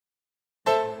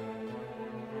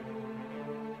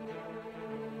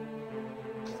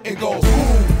It goes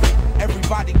boom.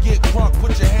 Everybody get crunk,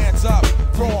 put your hands up,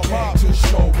 throw them up to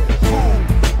show it. Boom.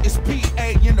 It's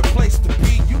PA in the place to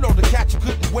be. You know the cat you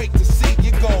couldn't wait to see.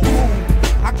 You go boom.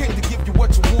 I came to give you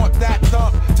what you want, that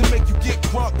thump, to make you get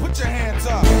crunk. Put your hands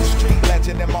up. Street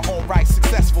legend in my own right,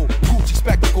 successful. Gucci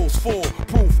spectacles, full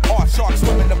proof. Art sharks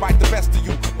swimming to bite the best of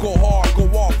you. Go hard, go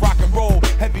off, rock and roll.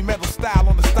 Heavy metal style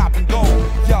on the stop and go.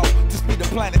 Yo, just be the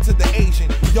planet to the Asian.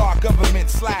 Yard government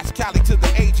 / Cali to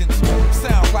the agents.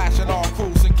 Sound clashing all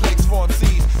crews and clicks for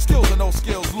MCs. Skills or no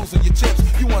skills, losing your chips.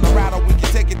 You want to rattle, we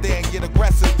can take it there and get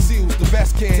aggressive. See who's the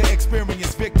best kid to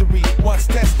experience victory. Once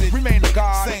tested, remain a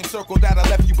god. Same circle that I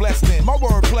left you blessed in. My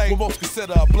wordplay will most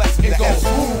consider a blessing. It goes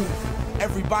boom.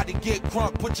 Everybody get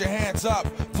crunk, put your hands up,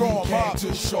 throw them up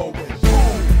to show it.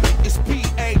 Boom. It's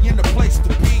PA in the place to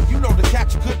be. You know the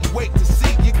cat you couldn't wait to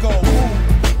see. You go boom.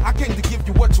 I came to give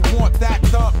you what you want, that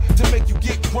thump, to make you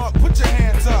get crunk. Put your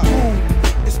hands up. Boom.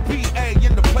 It's PA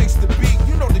in the place to be.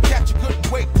 You know the cat you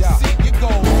couldn't wait to see. You go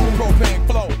boom. Propane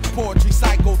flow, poetry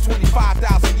cycle,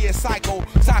 25,000 year cycle.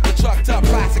 Taco chucked up,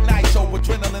 classic nitro.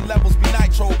 Adrenaline levels be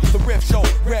nitro. The riff show,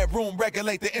 red room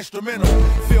regulate the instrumental.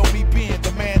 Feel me being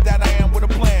the man that I am with a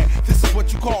plan. This is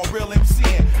what you call real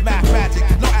MCing. Math magic,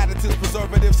 no additives,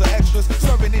 preservatives, or extras.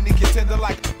 Serving any contender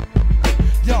like.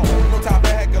 Yo, no time for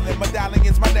heckling,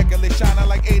 medallions, my necklace shining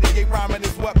like 88 rhyming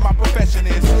is what my profession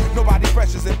is. Nobody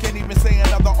precious and can't even say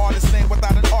another artist's name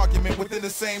without an argument within the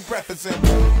same prefacing.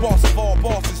 Boss of all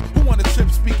bosses, who want a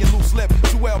trip speaking loose lip?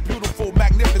 Jewel, beautiful,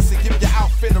 magnificent, give your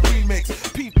outfit a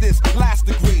remix. Peep this, last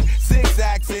degree,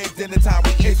 zigzag, zig, then the time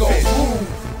we it goes boom.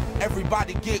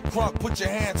 Everybody get crunk, put your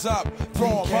hands up,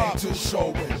 throw them up to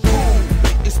show it. Boom.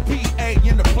 It's PA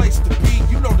in the place to be.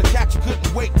 You know the cat you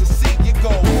couldn't wait to see. You go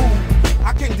boom.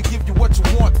 I came to give you what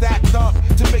you want, that thump,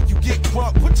 to make you get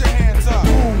crunk. Put your hands up.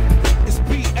 Boom. It's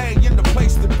PA in the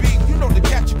place to be. You know the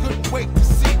cat you couldn't wait to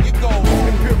see. You go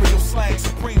imperial slang,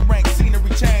 supreme rank,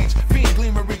 scenery change, fiend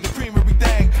gleamery, the creamery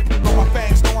thing. You know my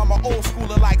fangs, know I'm an old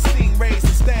schooler like stingrays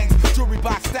and stangs. Jewelry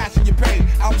box stashing your pay.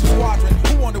 Out to squadron,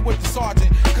 who wanted with the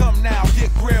sergeant? Come now,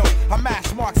 get grilled. I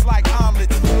mash marks like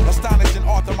omelets. Astonishing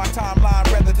author, my timeline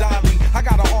rather Donley. I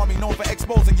got an army known for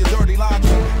exposing your dirty laundry.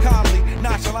 Calmly,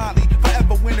 nonchalantly,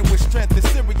 forever winning with strength and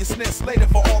seriousness. Later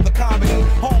for all the comedy,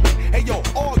 homie. Hey yo,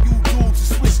 all you dudes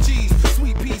is Swiss cheese,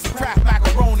 sweet peas, craft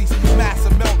macaronis,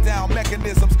 massive meltdown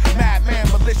mechanisms, madman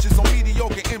malicious on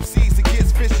mediocre MCs and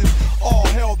kids vicious. All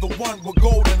hell the one with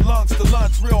golden lungs to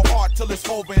lunch real hard till it's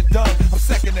over and done. I'm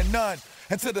second to none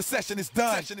until the session is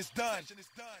done.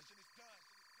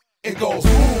 It goes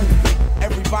boom.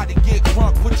 Everybody get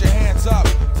crunk, put your hands up,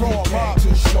 throw them up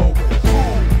to show it.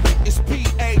 Boom. It's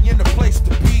PA in the place to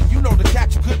be. You know the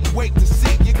cat you couldn't wait to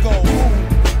see. You go boom.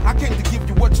 I came to give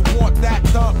you what you